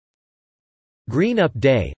Green Up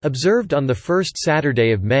Day, observed on the first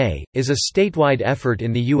Saturday of May, is a statewide effort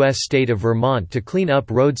in the U.S. state of Vermont to clean up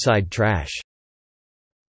roadside trash.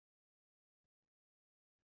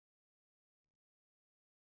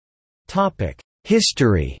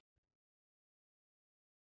 History.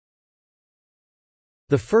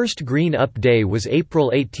 The first Green Up Day was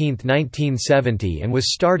April 18, 1970 and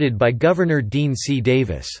was started by Governor Dean C.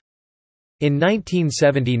 Davis. In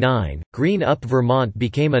 1979, Green Up Vermont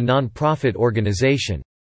became a non-profit organization.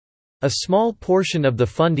 A small portion of the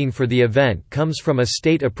funding for the event comes from a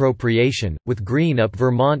state appropriation, with Green Up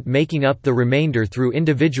Vermont making up the remainder through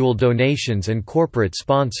individual donations and corporate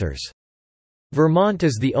sponsors. Vermont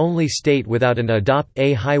is the only state without an Adopt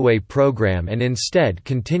a Highway program and instead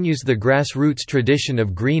continues the grassroots tradition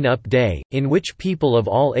of Green Up Day, in which people of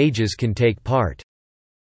all ages can take part.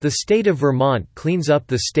 The state of Vermont cleans up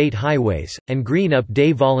the state highways, and Green Up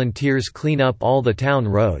Day volunteers clean up all the town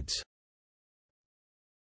roads.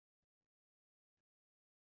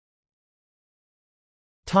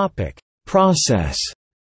 Process.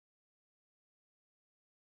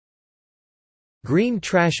 Green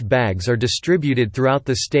trash bags are distributed throughout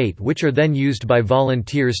the state, which are then used by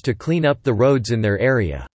volunteers to clean up the roads in their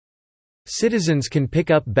area. Citizens can pick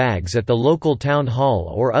up bags at the local town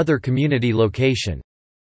hall or other community location.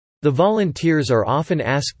 The volunteers are often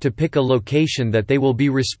asked to pick a location that they will be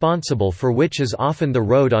responsible for, which is often the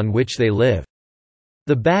road on which they live.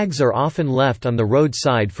 The bags are often left on the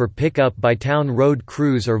roadside for pickup by town road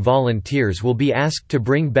crews, or volunteers will be asked to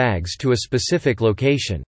bring bags to a specific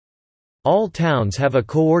location. All towns have a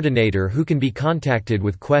coordinator who can be contacted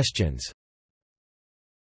with questions.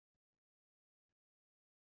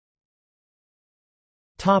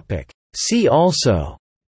 See also: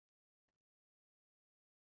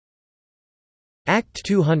 Act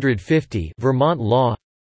 250 Vermont Law,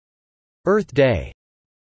 Earth Day.